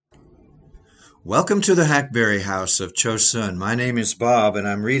Welcome to the Hackberry House of Chosun. My name is Bob, and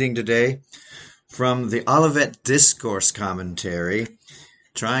I'm reading today from the Olivet Discourse commentary,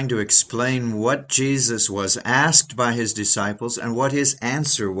 trying to explain what Jesus was asked by his disciples and what his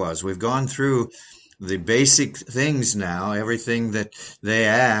answer was. We've gone through the basic things now. Everything that they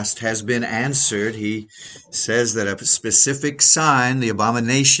asked has been answered. He says that a specific sign, the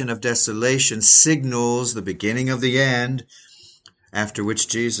abomination of desolation, signals the beginning of the end, after which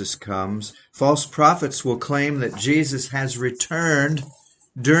Jesus comes. False prophets will claim that Jesus has returned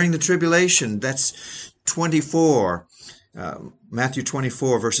during the tribulation. That's 24, Matthew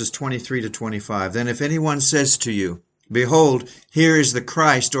 24, verses 23 to 25. Then if anyone says to you, "Behold, here is the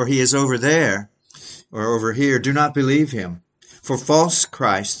Christ," or "He is over there," or "over here," do not believe him. For false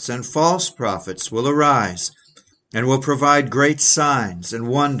Christs and false prophets will arise and will provide great signs and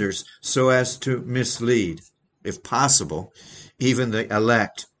wonders so as to mislead, if possible, even the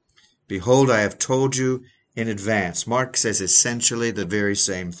elect. Behold, I have told you in advance. Mark says essentially the very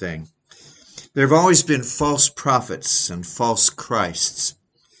same thing. There have always been false prophets and false Christs.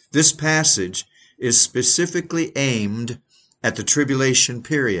 This passage is specifically aimed at the tribulation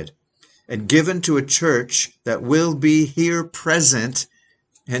period and given to a church that will be here present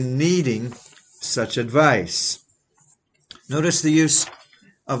and needing such advice. Notice the use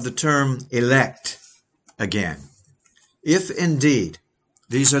of the term elect again. If indeed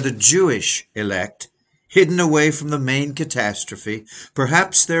these are the Jewish elect, hidden away from the main catastrophe,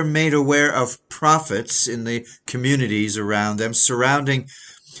 perhaps they're made aware of prophets in the communities around them, surrounding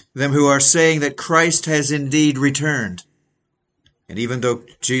them, who are saying that Christ has indeed returned. And even though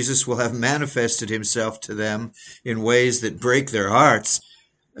Jesus will have manifested himself to them in ways that break their hearts,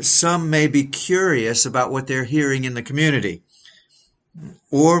 some may be curious about what they're hearing in the community.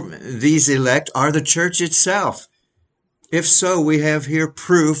 Or these elect are the church itself. If so, we have here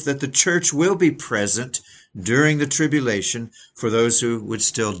proof that the church will be present during the tribulation for those who would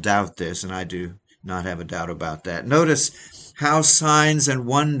still doubt this, and I do not have a doubt about that. Notice how signs and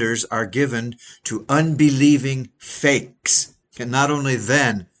wonders are given to unbelieving fakes, and not only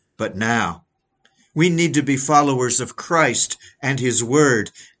then, but now. We need to be followers of Christ and his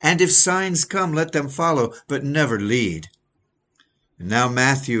word, and if signs come, let them follow, but never lead. And now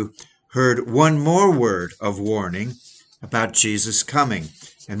Matthew heard one more word of warning about Jesus coming,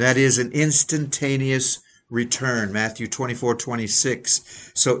 and that is an instantaneous return. Matthew 24:26.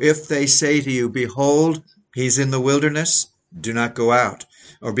 So if they say to you, "Behold, he's in the wilderness," do not go out.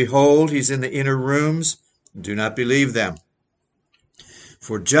 Or, "Behold, he's in the inner rooms," do not believe them.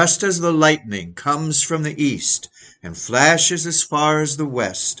 For just as the lightning comes from the east and flashes as far as the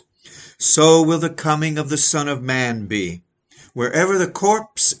west, so will the coming of the Son of Man be. Wherever the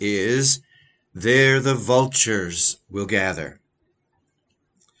corpse is, there the vultures will gather.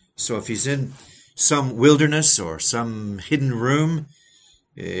 So if he's in some wilderness or some hidden room,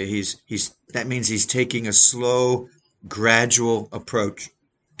 that means he's taking a slow, gradual approach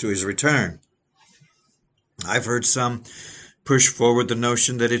to his return. I've heard some push forward the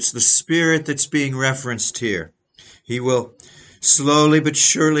notion that it's the Spirit that's being referenced here. He will slowly but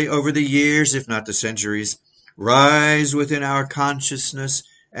surely over the years, if not the centuries, rise within our consciousness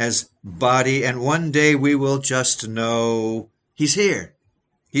as body, and one day we will just know he's here.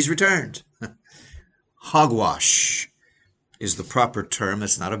 He's returned. Hogwash is the proper term.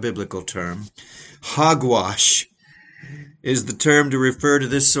 That's not a biblical term. Hogwash is the term to refer to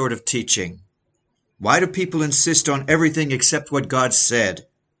this sort of teaching. Why do people insist on everything except what God said?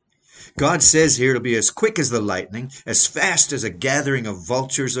 God says here it'll be as quick as the lightning, as fast as a gathering of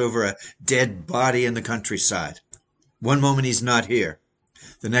vultures over a dead body in the countryside. One moment he's not here.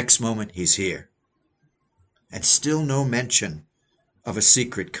 The next moment he's here. And still no mention of a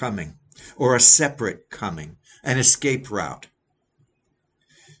secret coming or a separate coming, an escape route.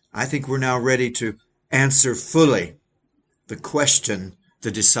 I think we're now ready to answer fully the question the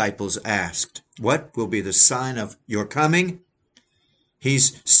disciples asked. What will be the sign of your coming?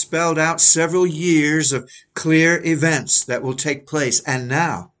 He's spelled out several years of clear events that will take place. And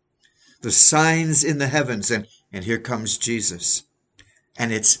now, the signs in the heavens, and here comes Jesus.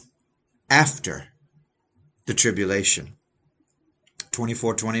 And it's after the tribulation.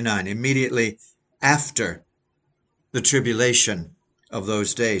 24:29, immediately after the tribulation of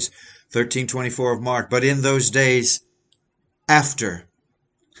those days. 13:24 of Mark, but in those days after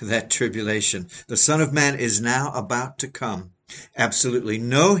that tribulation, the Son of Man is now about to come. Absolutely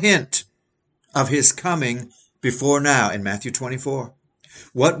no hint of his coming before now in Matthew 24.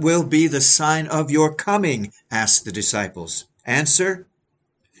 What will be the sign of your coming? Asked the disciples. Answer: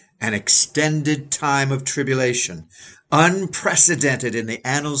 an extended time of tribulation, unprecedented in the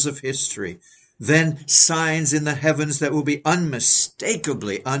annals of history, Then signs in the heavens that will be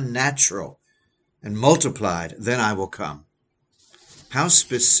unmistakably unnatural and multiplied. Then I will come. How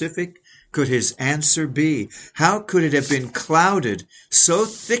specific could his answer be? How could it have been clouded so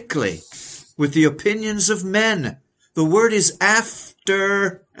thickly with the opinions of men? The word is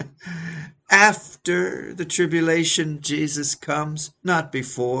after. After the tribulation, Jesus comes, not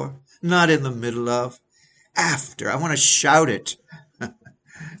before, not in the middle of. After. I want to shout it.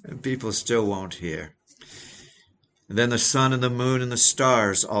 And people still won't hear. And then the sun and the moon and the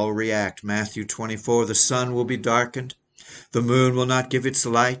stars all react. Matthew 24, the sun will be darkened. The moon will not give its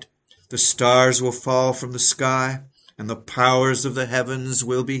light. The stars will fall from the sky, and the powers of the heavens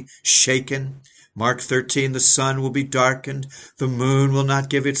will be shaken. Mark 13, the sun will be darkened. The moon will not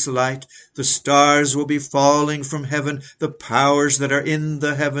give its light. The stars will be falling from heaven. The powers that are in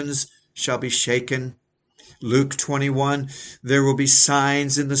the heavens shall be shaken. Luke 21, there will be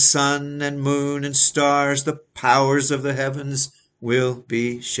signs in the sun and moon and stars. The powers of the heavens will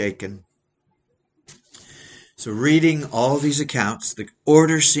be shaken. So reading all these accounts, the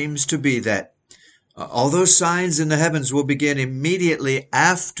order seems to be that although signs in the heavens will begin immediately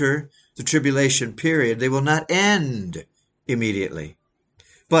after the tribulation period, they will not end immediately.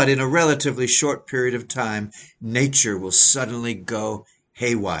 But in a relatively short period of time, nature will suddenly go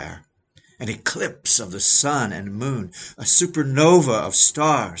haywire. An eclipse of the sun and moon, a supernova of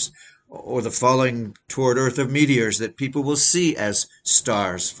stars, or the falling toward earth of meteors that people will see as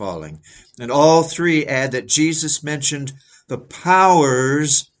stars falling. And all three add that Jesus mentioned the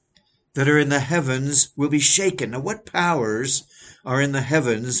powers that are in the heavens will be shaken. Now, what powers are in the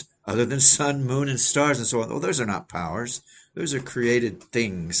heavens other than sun, moon, and stars and so on? Oh, those are not powers. Those are created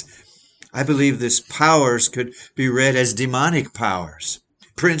things. I believe this powers could be read as demonic powers,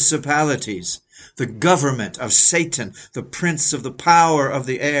 principalities, the government of Satan, the prince of the power of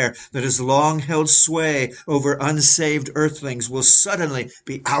the air that has long held sway over unsaved earthlings, will suddenly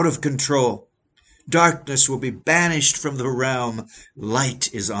be out of control. Darkness will be banished from the realm.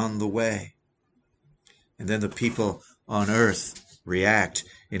 Light is on the way. And then the people on earth react.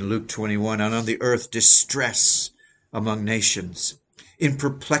 In Luke 21, and on the earth distress among nations. In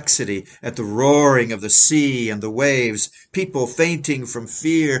perplexity at the roaring of the sea and the waves, people fainting from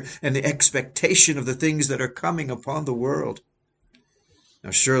fear and the expectation of the things that are coming upon the world.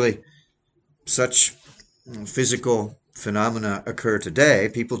 Now surely such physical phenomena occur today.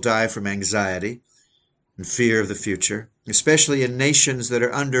 People die from anxiety and fear of the future, especially in nations that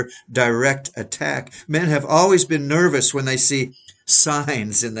are under direct attack. Men have always been nervous when they see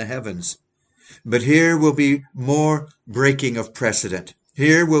signs in the heavens. But here will be more breaking of precedent.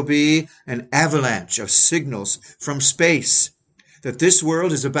 Here will be an avalanche of signals from space that this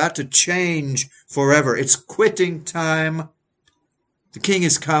world is about to change forever. It's quitting time. The King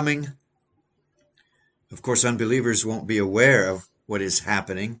is coming. Of course, unbelievers won't be aware of what is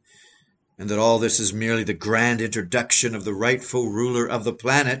happening, and that all this is merely the grand introduction of the rightful ruler of the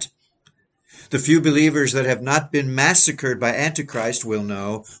planet. The few believers that have not been massacred by Antichrist will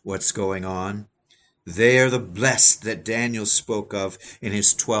know what's going on. They are the blessed that Daniel spoke of in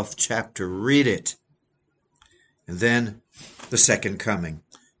his 12th chapter. Read it. And then the second coming.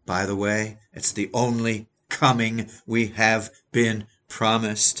 By the way, it's the only coming we have been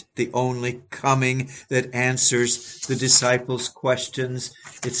promised. The only coming that answers the disciples' questions.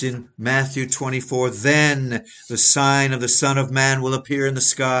 It's in Matthew 24. Then the sign of the Son of Man will appear in the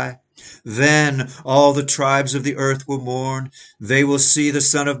sky. Then all the tribes of the earth will mourn. They will see the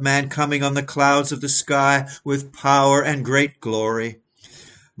Son of Man coming on the clouds of the sky with power and great glory.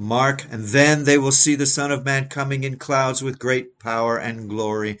 Mark, and then they will see the Son of Man coming in clouds with great power and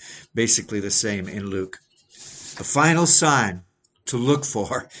glory. Basically the same in Luke. The final sign to look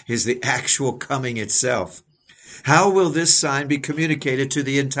for is the actual coming itself. How will this sign be communicated to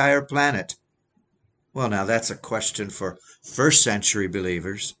the entire planet? Well, now that's a question for first century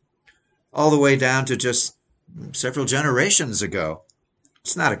believers, all the way down to just several generations ago.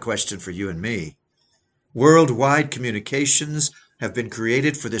 It's not a question for you and me. Worldwide communications have been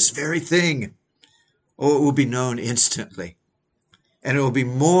created for this very thing. Oh, it will be known instantly, and it will be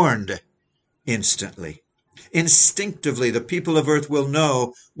mourned instantly. Instinctively, the people of earth will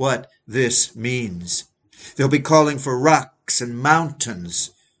know what this means. They'll be calling for rocks and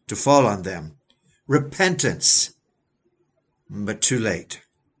mountains to fall on them. Repentance, but too late.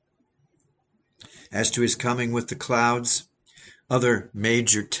 As to his coming with the clouds, other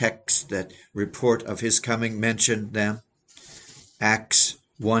major texts that report of his coming mention them. Acts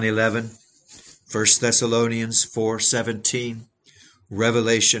 1:11, 1 Thessalonians 4:17,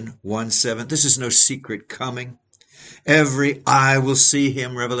 Revelation 1:7. This is no secret coming. Every eye will see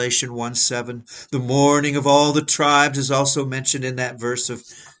him, Revelation 1:7. The mourning of all the tribes is also mentioned in that verse of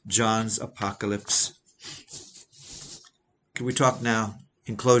John's Apocalypse. Can we talk now,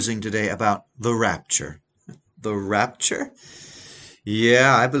 in closing today, about the rapture? The rapture?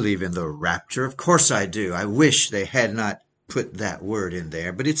 Yeah, I believe in the rapture. Of course I do. I wish they had not put that word in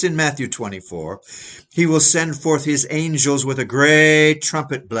there, but it's in Matthew 24. He will send forth his angels with a great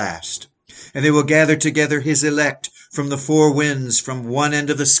trumpet blast, and they will gather together his elect from the four winds, from one end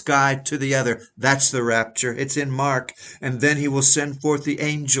of the sky to the other. That's the rapture. It's in Mark. And then he will send forth the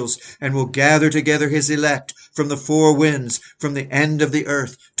angels and will gather together his elect from the four winds, from the end of the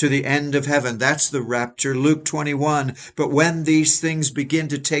earth to the end of heaven. That's the rapture. Luke 21. But when these things begin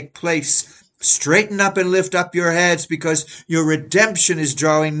to take place, straighten up and lift up your heads, because your redemption is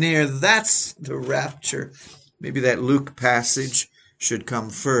drawing near. That's the rapture. Maybe that Luke passage should come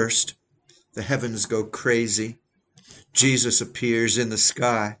first. The heavens go crazy. Jesus appears in the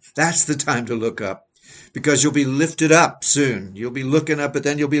sky. That's the time to look up, because you'll be lifted up soon. You'll be looking up, but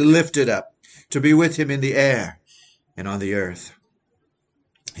then you'll be lifted up to be with him in the air and on the earth.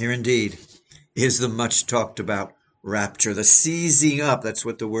 Here indeed is the much talked about rapture, the seizing up, that's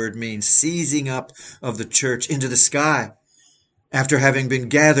what the word means, seizing up of the church into the sky, after having been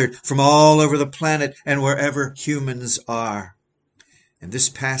gathered from all over the planet and wherever humans are. And this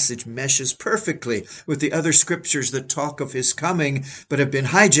passage meshes perfectly with the other scriptures that talk of his coming, but have been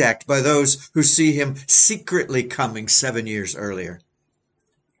hijacked by those who see him secretly coming 7 years earlier.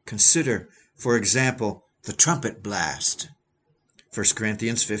 Consider, for example, the trumpet blast. 1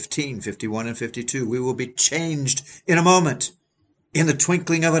 Corinthians 15, 51 and 52. We will be changed in a moment, in the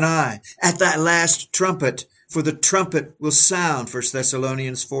twinkling of an eye, at that last trumpet. For the trumpet will sound, 1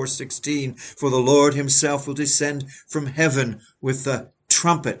 Thessalonians 4:16. For the Lord himself will descend from heaven with the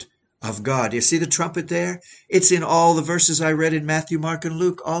trumpet of God. You see the trumpet there? It's in all the verses I read in Matthew, Mark, and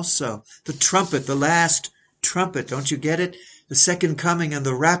Luke also. The trumpet, the last trumpet. Don't you get it? The second coming and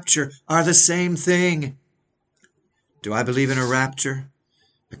the rapture are the same thing. Do I believe in a rapture?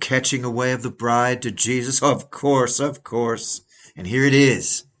 A catching away of the bride to Jesus? Of course, of course. And here it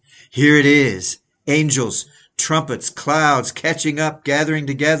is. Here it is. Angels, trumpets, clouds, catching up, gathering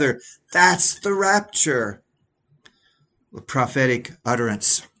together. That's the rapture. The prophetic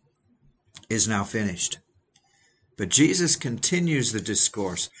utterance is now finished. But Jesus continues the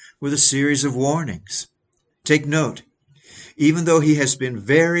discourse with a series of warnings. Take note, even though he has been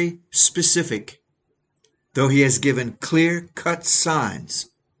very specific, though he has given clear-cut signs,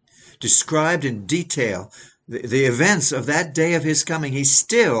 described in detail the events of that day of his coming, he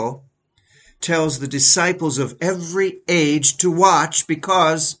still tells the disciples of every age to watch,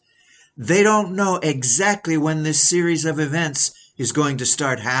 because they don't know exactly when this series of events is going to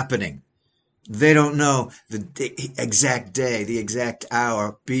start happening. They don't know the exact day, the exact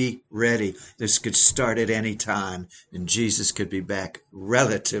hour. Be ready. This could start at any time, and Jesus could be back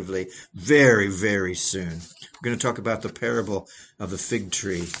relatively very, very soon. We're going to talk about the parable of the fig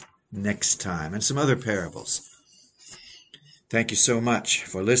tree next time, and some other parables. Thank you so much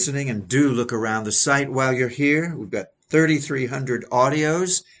for listening, and do look around the site while you're here. We've got 3,300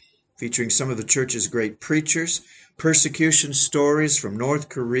 audios featuring some of the church's great preachers, persecution stories from North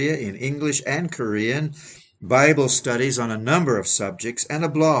Korea in English and Korean, Bible studies on a number of subjects, and a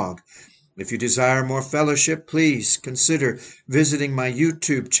blog. If you desire more fellowship, please consider visiting my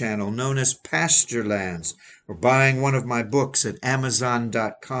YouTube channel known as Pasturelands, or buying one of my books at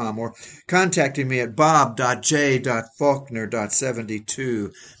Amazon.com, or contacting me at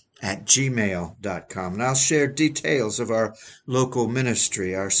bob.j.faulkner.72@gmail.com. And I'll share details of our local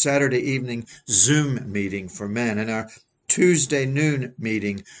ministry, our Saturday evening Zoom meeting for men, and our Tuesday noon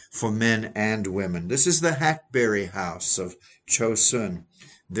meeting for men and women. This is the Hackberry House of Chosun.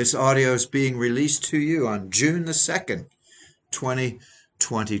 This audio is being released to you on June the 2nd,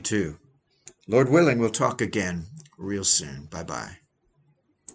 2022. Lord willing, we'll talk again real soon. Bye-bye.